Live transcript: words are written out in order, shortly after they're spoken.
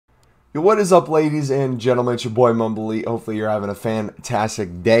Yo, what is up, ladies and gentlemen? It's your boy MumboElite. Hopefully you're having a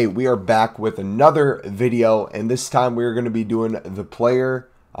fantastic day. We are back with another video, and this time we're going to be doing the player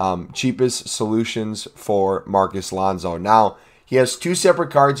cheapest solutions for Marcus Alonso. Now, he has two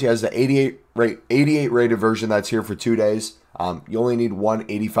separate cards. He has the 88 rated version that's here for 2 days. You only need one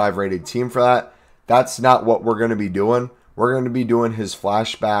 85 rated team for that. That's not what we're going to be doing. We're going to be doing his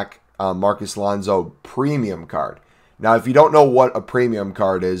Flashback Marcus Alonso premium card. Now, if you don't know what a premium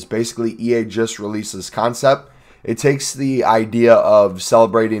card is, basically EA just released this concept. It takes the idea of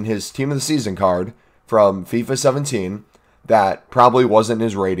celebrating his Team of the Season card from FIFA 17 that probably wasn't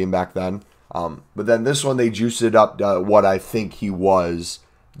his rating back then. But then this one, they juiced it up to what I think he was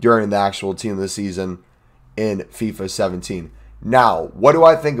during the actual Team of the Season in FIFA 17. Now, what do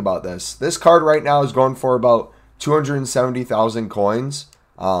I think about this? This card right now is going for about 270,000 coins.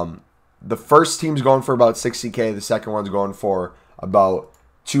 The first team's going for about 60K. The second one's going for about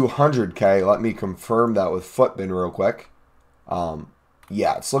 200K. Let me confirm that with Footbin real quick.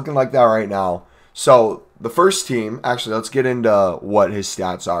 Yeah, it's looking like that right now. So the first team, actually, let's get into what his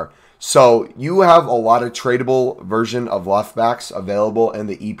stats are. So you have a lot of tradable version of left backs available in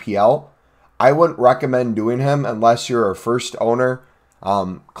the EPL. I wouldn't recommend doing him unless you're a first owner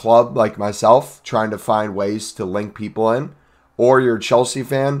club like myself, trying to find ways to link people in, or you're a Chelsea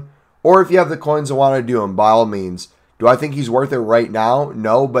fan. Or if you have the coins and want to do them, by all means. Do I think he's worth it right now?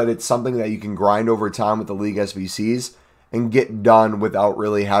 No, but it's something that you can grind over time with the League SBCs and get done without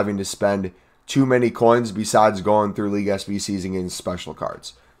really having to spend too many coins besides going through League SBCs and getting special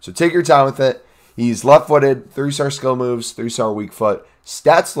cards. So take your time with it. He's left-footed, 3-star skill moves, 3-star weak foot.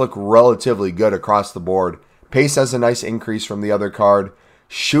 Stats look relatively good across the board. Pace has a nice increase from the other card.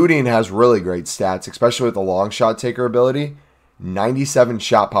 Shooting has really great stats, especially with the long shot taker ability. 97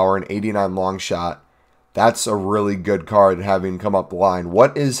 shot power and 89 long shot. That's a really good card having come up the line.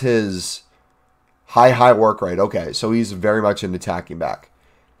 What is his high work rate? Okay, so he's very much an attacking back.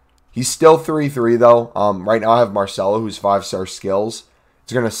 He's still 3-3 though. Right now I have Marcelo, who's 5-star skills.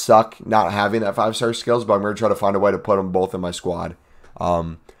 It's going to suck not having that 5-star skills, but I'm going to try to find a way to put them both in my squad.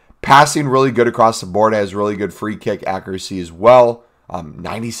 Passing really good across the board. Has really good free kick accuracy as well.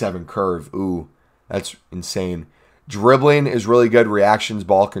 97 curve. Ooh, that's insane. Dribbling is really good. Reactions,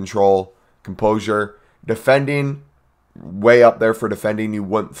 ball control, composure. Defending, way up there for defending. You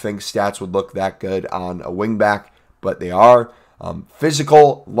wouldn't think stats would look that good on a wingback, but they are.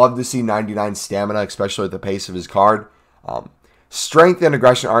 Physical, love to see 99 stamina, especially at the pace of his card. Strength and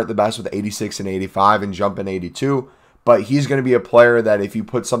aggression aren't the best with 86 and 85 and jump in 82, but he's going to be a player that if you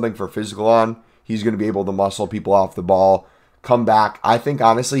put something for physical on, he's going to be able to muscle people off the ball, come back. I think,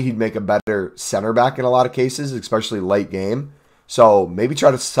 honestly, he'd make a better center back in a lot of cases, especially late game. So maybe try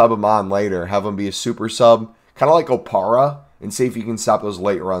to sub him on later, have him be a super sub, kind of like Opara, and see if you can stop those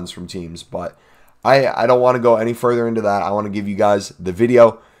late runs from teams. But I don't want to go any further into that. I want to give you guys the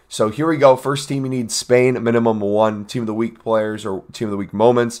video. So here we go. First team, you need Spain, minimum of 1. Team of the week players or team of the week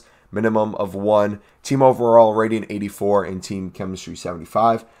moments, minimum of 1. Team overall rating 84 and team chemistry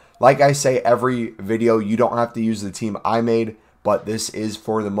 75. Like I say every video, you don't have to use the team I made, but this is,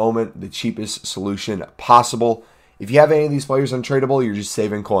 for the moment, the cheapest solution possible. If you have any of these players untradeable, you're just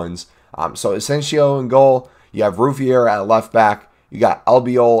saving coins. So Asensio in goal, you have Ruffier at left back, you got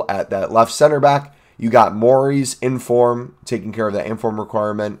Albiol at that left center back, you got Mori's in form, taking care of that inform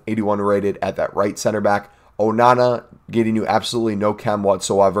requirement, 81 rated at that right center back. Onana getting you absolutely no chem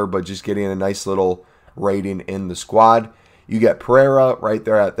whatsoever, but just getting a nice little rating in the squad. You get Pereira right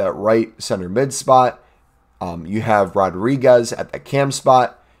there at that right center mid spot. You have Rodriguez at the cam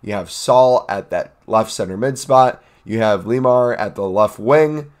spot. You have Saul at that left center mid spot. You have Limar at the left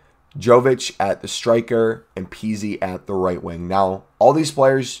wing. Jovic at the striker. And Pizzi at the right wing. Now, all these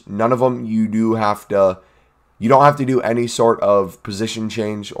players, none of them you don't have to do any sort of position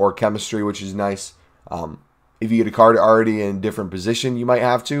change or chemistry, which is nice. If you get a card already in a different position, you might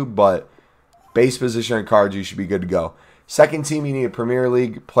have to. But base position and cards, you should be good to go. Second team, you need a Premier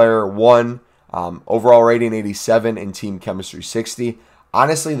League player 1, overall rating 87, and team chemistry 60.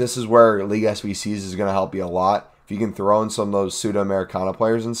 Honestly, this is where League SBCs is going to help you a lot. If you can throw in some of those pseudo-Americana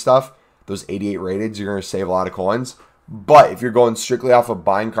players and stuff, those 88 rated, you're going to save a lot of coins. But if you're going strictly off of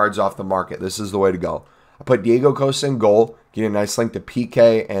buying cards off the market, this is the way to go. I put Diego Costa in goal, getting a nice link to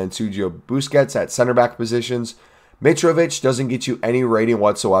PK and Sergio Busquets at center back positions. Mitrovic doesn't get you any rating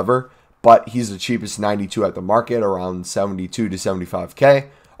whatsoever, but he's the cheapest 92 at the market, around 72 to 75K.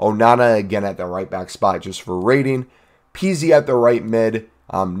 Onana again at the right back spot just for rating. Pizzi at the right mid,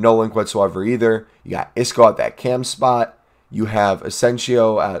 no link whatsoever either. You got Isco at that cam spot. You have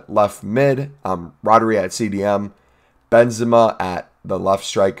Asensio at left mid, Rodri at CDM, Benzema at the left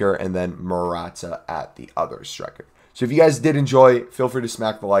striker, and then Morata at the other striker. So if you guys did enjoy, feel free to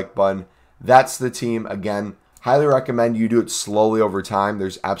smack the like button. That's the team. Again, highly recommend you do it slowly over time.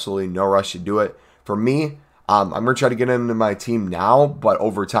 There's absolutely no rush to do it. For me, I'm going to try to get him into my team now, but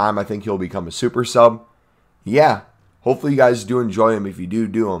over time, I think he'll become a super sub. Yeah, hopefully you guys do enjoy him. If you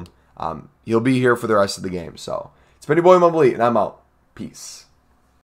do him, he'll be here for the rest of the game. So it's been your boy MumboElite, and I'm out. Peace.